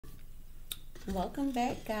Welcome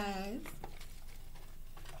back, guys.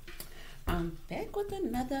 I'm back with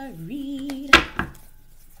another read.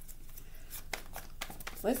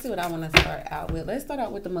 Let's see what I want to start out with. Let's start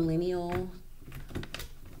out with the millennial.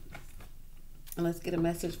 And let's get a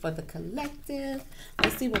message for the collective.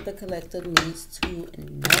 Let's see what the collective needs to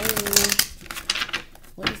know.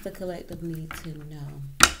 What does the collective need to know?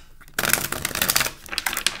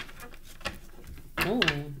 Oh,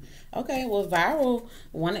 okay. Well, viral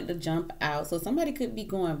wanted to jump out. So somebody could be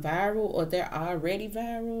going viral, or they're already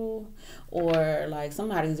viral, or like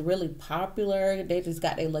somebody's really popular. They just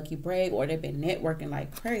got their lucky break, or they've been networking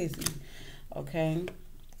like crazy. Okay.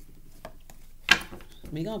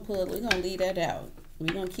 We're gonna leave that out.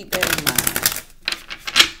 We're gonna keep that in mind.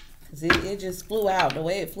 Cause it just flew out. The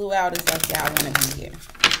way it flew out is like y'all wanna be here.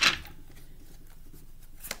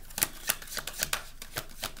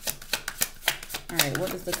 All right,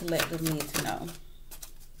 what does the collective need to know?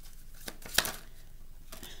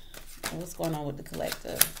 What's going on with the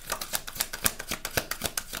collective?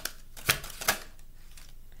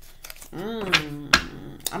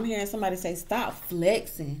 I'm hearing somebody say stop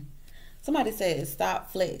flexing. Somebody said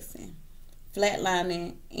stop flexing,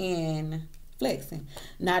 flatlining, and flexing.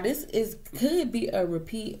 Now this could be a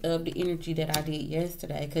repeat of the energy that I did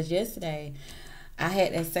yesterday. Because yesterday I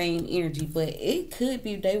had that same energy, but it could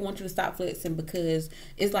be they want you to stop flexing because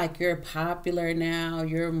it's like you're popular now,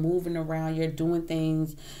 you're moving around, you're doing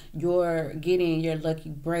things, you're getting your lucky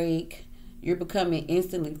break, you're becoming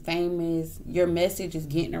instantly famous, your message is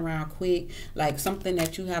getting around quick, like something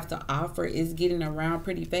that you have to offer is getting around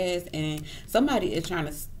pretty fast, and somebody is trying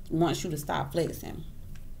to wants you to stop flexing.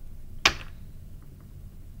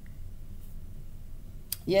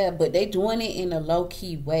 Yeah, but they doing it in a low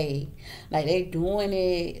key way. Like they doing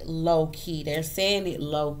it low key. They're saying it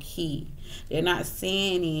low key. They're not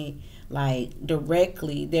saying it like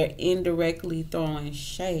directly. They're indirectly throwing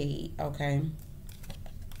shade. Okay.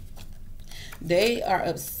 They are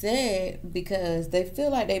upset because they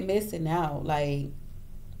feel like they're missing out. Like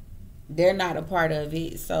they're not a part of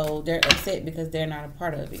it. So they're upset because they're not a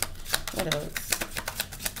part of it. What else?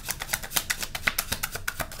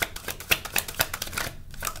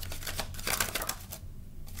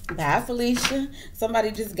 Bye, Felicia.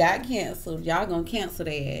 Somebody just got canceled. Y'all gonna cancel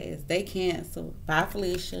their ass. They canceled. Bye,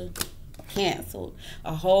 Felicia. Canceled.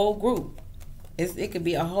 A whole group. It could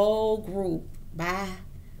be a whole group. Bye.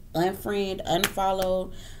 Unfriend,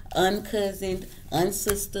 unfollowed, uncousined,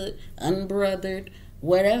 unsistered, unbrothered,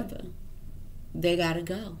 whatever. They gotta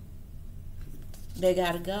go. They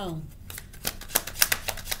gotta go.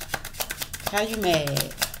 How you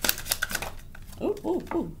mad? Ooh, ooh,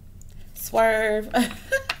 ooh. Swerve.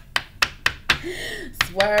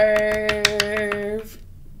 Swerve.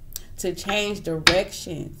 To change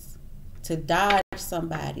directions, to dodge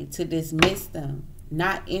somebody, to dismiss them,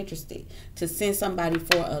 not interested, to send somebody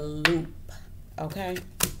for a loop. Okay?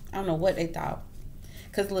 I don't know what they thought.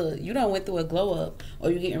 Because look, you done went through a glow up,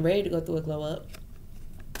 or you getting ready to go through a glow up.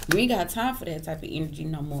 You ain't got time for that type of energy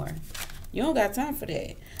no more. You don't got time for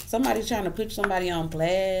that. Somebody trying to put somebody on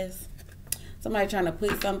blast. Somebody trying to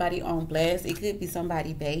put somebody on blast. It could be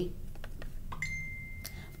somebody bae.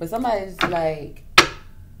 But somebody's like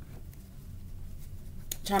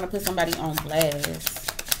trying to put somebody on blast.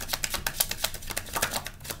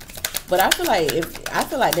 But I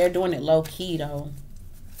feel like they're doing it low key though.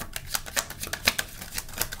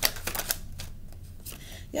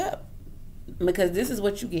 Yep. Because this is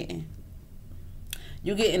what you're getting.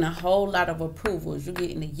 You're getting a whole lot of approvals. You're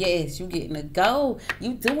getting a yes. You're getting a go.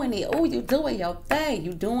 You doing it. Oh, you doing your thing.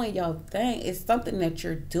 You doing your thing. It's something that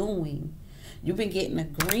you're doing. You've been getting a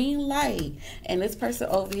green light. And this person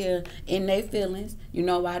over here in their feelings. You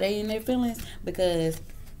know why they in their feelings? Because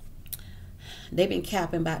they've been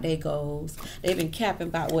capping about their goals. They've been capping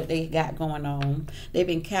about what they got going on. They've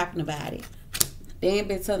been capping about it. They ain't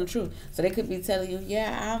been telling the truth. So they could be telling you,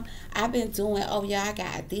 yeah, I've been doing, oh yeah, I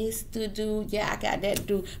got this to do. Yeah, I got that to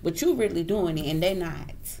do. But you really doing it, and they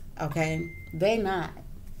not. Okay? They not.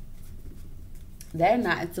 They're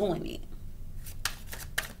not doing it.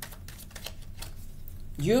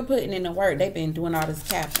 You're putting in the work. They've been doing all this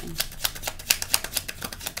capping.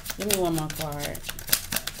 Give me one more card.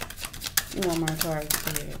 Give me one more card,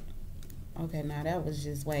 Spirit. Okay, now that was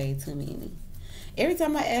just way too many. Every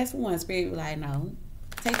time I ask for one, Spirit be like, no,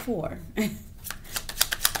 take 4.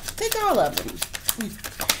 Take all of them.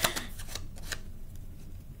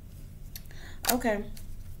 Okay.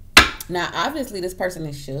 Now, obviously, this person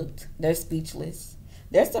is shook. They're speechless.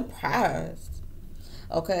 They're surprised.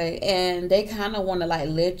 Okay, and they kind of want to like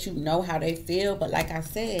let you know how they feel, but like I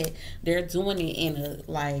said, they're doing it in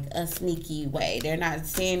a sneaky way. They're not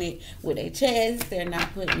saying it with their chest. They're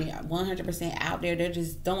not putting it 100% out there. They're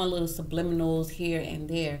just throwing little subliminals here and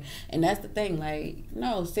there. And that's the thing, like,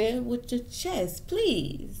 no, say it with your chest,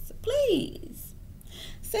 please, please.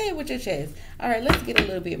 Say it with your chest. All right, let's get a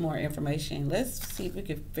little bit more information. Let's see if we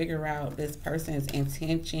can figure out this person's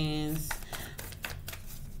intentions.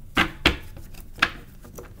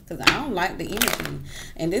 Because I don't like the energy.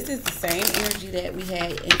 And this is the same energy that we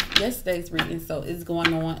had in yesterday's reading. So it's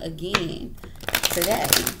going on again today.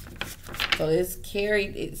 So it's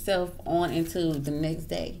carried itself on into the next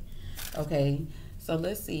day. Okay. So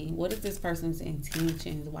let's see. What is this person's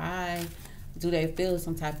intentions? Why do they feel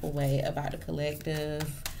some type of way about the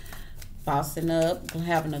collective? Bossing up,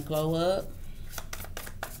 having a glow up.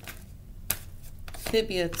 Could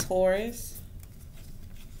be a Taurus.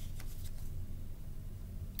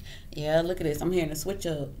 Yeah, look at this. I'm hearing a switch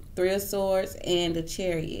up. 3 of Swords and the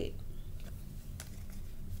Chariot.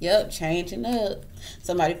 Yep, changing up.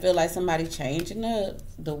 Somebody feel like somebody changing up.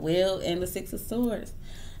 The Wheel and the 6 of Swords.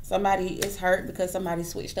 Somebody is hurt because somebody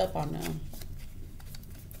switched up on them.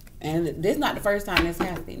 And this is not the first time this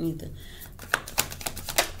happened either.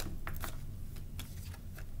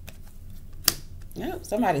 Yep,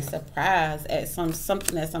 somebody's surprised at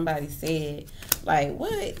something that somebody said. Like,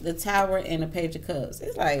 what? The Tower and the Page of Cups.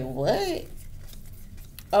 It's like, what?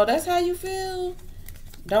 Oh, that's how you feel?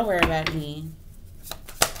 Don't worry about me.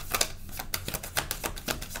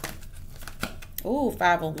 Ooh,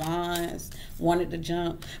 5 of Wands. Wanted to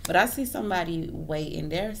jump. But I see somebody waiting.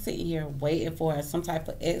 They're sitting here waiting for some type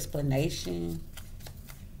of explanation.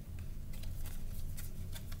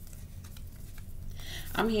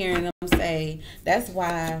 I'm hearing them say, that's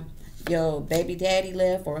why your baby daddy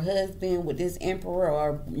left, or husband with this emperor,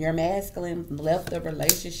 or your masculine left the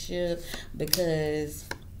relationship because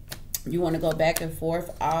you want to go back and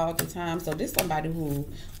forth all the time. So this somebody who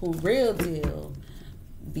real deal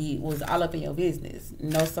was all up in your business,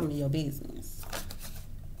 know some of your business.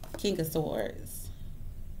 King of Swords.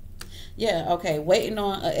 Yeah, okay, waiting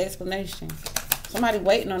on an explanation. Somebody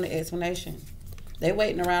waiting on the explanation. They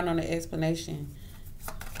waiting around on the explanation.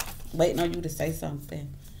 Waiting on you to say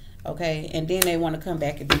something. Okay, and then they want to come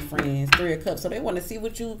back and be friends. 3 of Cups. So they want to see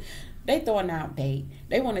what they throwing out bait.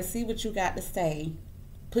 They want to see what you got to say.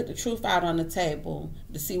 Put the truth out on the table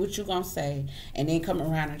to see what you gonna say, and then come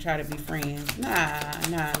around and try to be friends. Nah.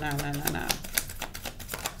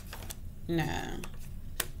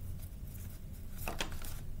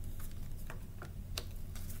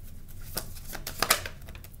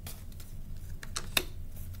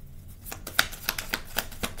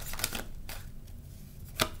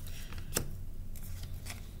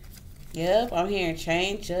 Yep, I'm hearing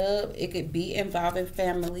change up. It could be involving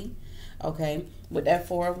family. Okay, with that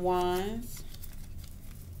 4 of Wands.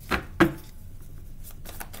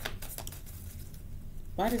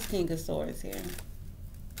 Why does King of Swords here?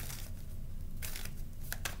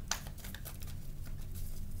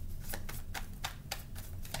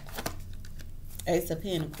 Ace of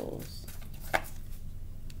Pentacles.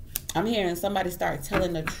 I'm hearing somebody start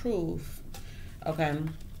telling the truth. Okay.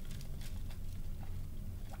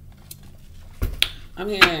 I'm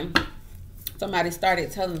hearing somebody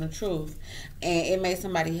started telling the truth, and it made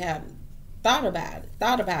somebody have thought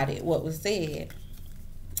about it, what was said,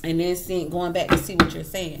 and then going back to see what you're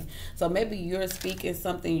saying. So maybe you're speaking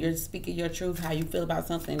something, you're speaking your truth, how you feel about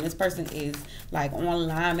something. This person is like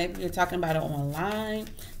online. Maybe you're talking about it online,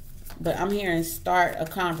 but I'm hearing start a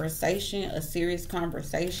conversation, a serious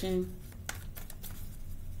conversation.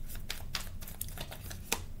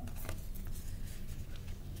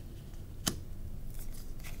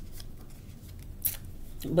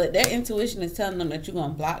 But their intuition is telling them that you're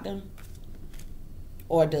going to block them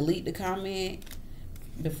or delete the comment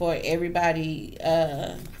before everybody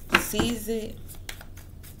sees it.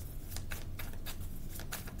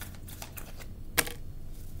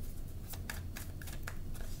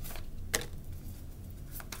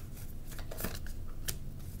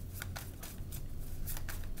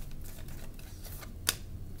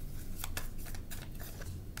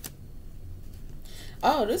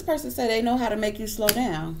 Oh, this person said they know how to make you slow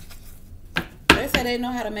down. They say they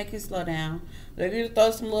know how to make you slow down. They're going to throw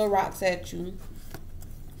some little rocks at you.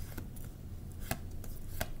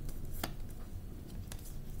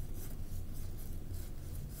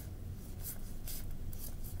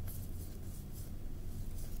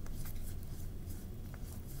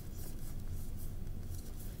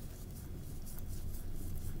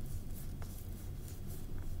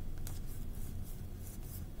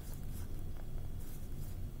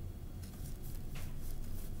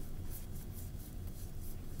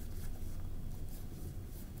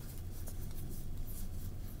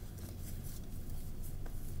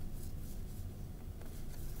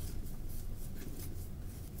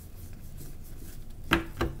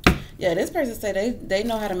 Yeah, this person say they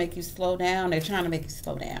know how to make you slow down. They're trying to make you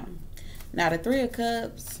slow down. Now the Three of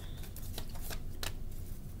Cups.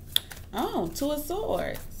 Oh, Two of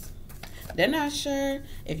Swords. They're not sure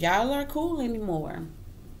if y'all are cool anymore.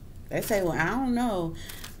 They say, well, I don't know.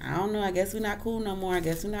 I don't know. I guess we're not cool no more. I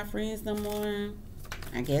guess we're not friends no more.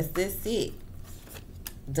 I guess that's it.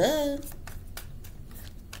 Duh.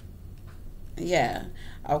 Yeah.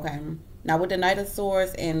 Okay. Now with the Knight of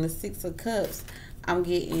Swords and the Six of Cups, I'm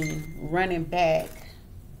getting running back.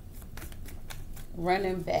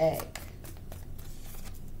 Running back.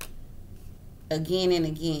 Again and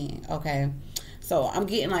again. Okay. So I'm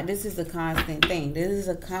getting like this is a constant thing. This is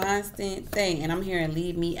a constant thing. And I'm hearing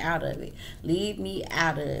leave me out of it. Leave me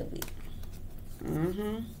out of it.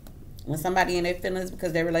 When somebody in their feelings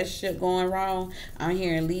because their relationship going wrong, I'm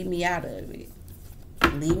hearing leave me out of it.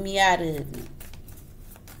 Leave me out of it.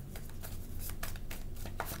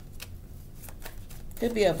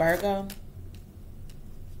 Could be a Virgo.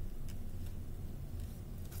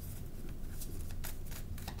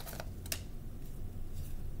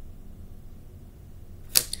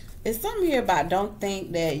 It's something here about don't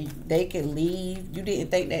think that they could leave. You didn't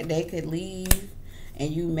think that they could leave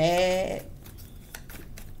and you mad.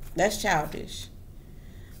 That's childish.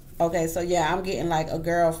 Okay, so yeah, I'm getting like a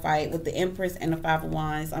girl fight with the Empress and the Five of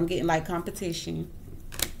Wands. I'm getting like competition.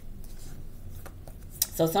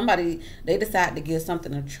 So somebody, they decide to give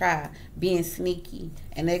something a try, being sneaky.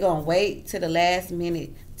 And they're going to wait to the last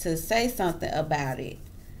minute to say something about it.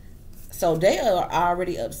 So they are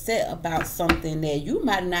already upset about something that you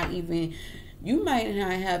might not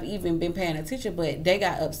have even been paying attention, but they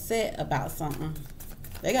got upset about something.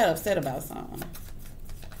 They got upset about something.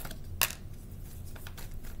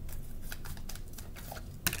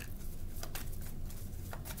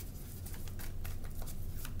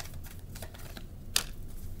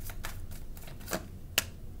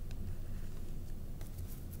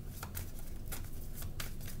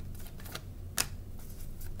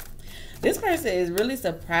 This person is really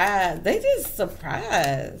surprised. They just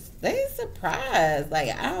surprised. They surprised. Like,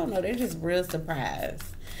 I don't know. They're just real surprised.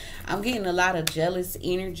 I'm getting a lot of jealous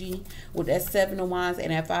energy with that Seven of Wands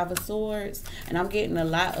and that Five of Swords. And I'm getting a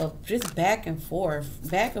lot of just back and forth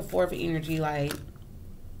energy. Like,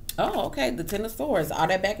 oh, okay, the Ten of Swords. All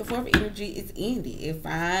that back and forth energy is ended. It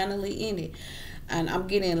finally ended. And I'm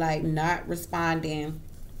getting like not responding.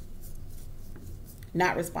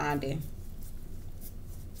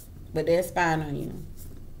 But they're spying on you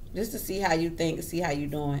just to see how you think, see how you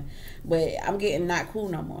doing. But I'm getting not cool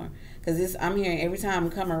no more because I'm hearing every time I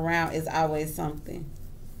come around, it's always something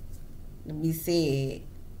to be said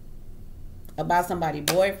about somebody,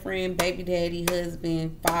 boyfriend, baby daddy,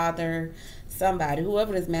 husband, father, somebody,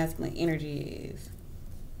 whoever this masculine energy is.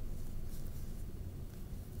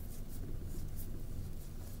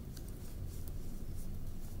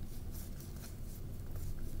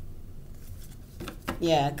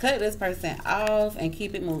 Yeah, cut this person off and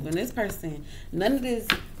keep it moving. This person, none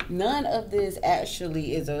of this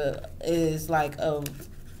actually is like a.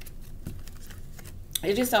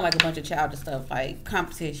 It just sounds like a bunch of childish stuff, like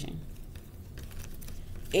competition.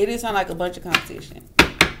 It just sound like a bunch of competition.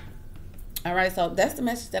 All right, so that's the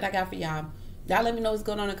message that I got for y'all. Y'all let me know what's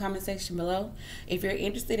going on in the comment section below. If you're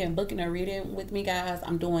interested in booking a reading with me, guys,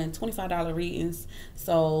 I'm doing $25 readings.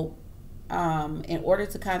 So in order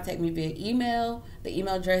to contact me via email, the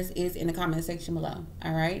email address is in the comment section below.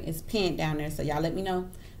 All right, it's pinned down there. So y'all let me know.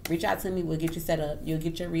 Reach out to me. We'll get you set up. You'll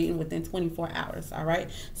get your reading within 24 hours. All right.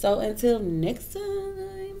 So until next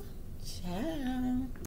time, ciao.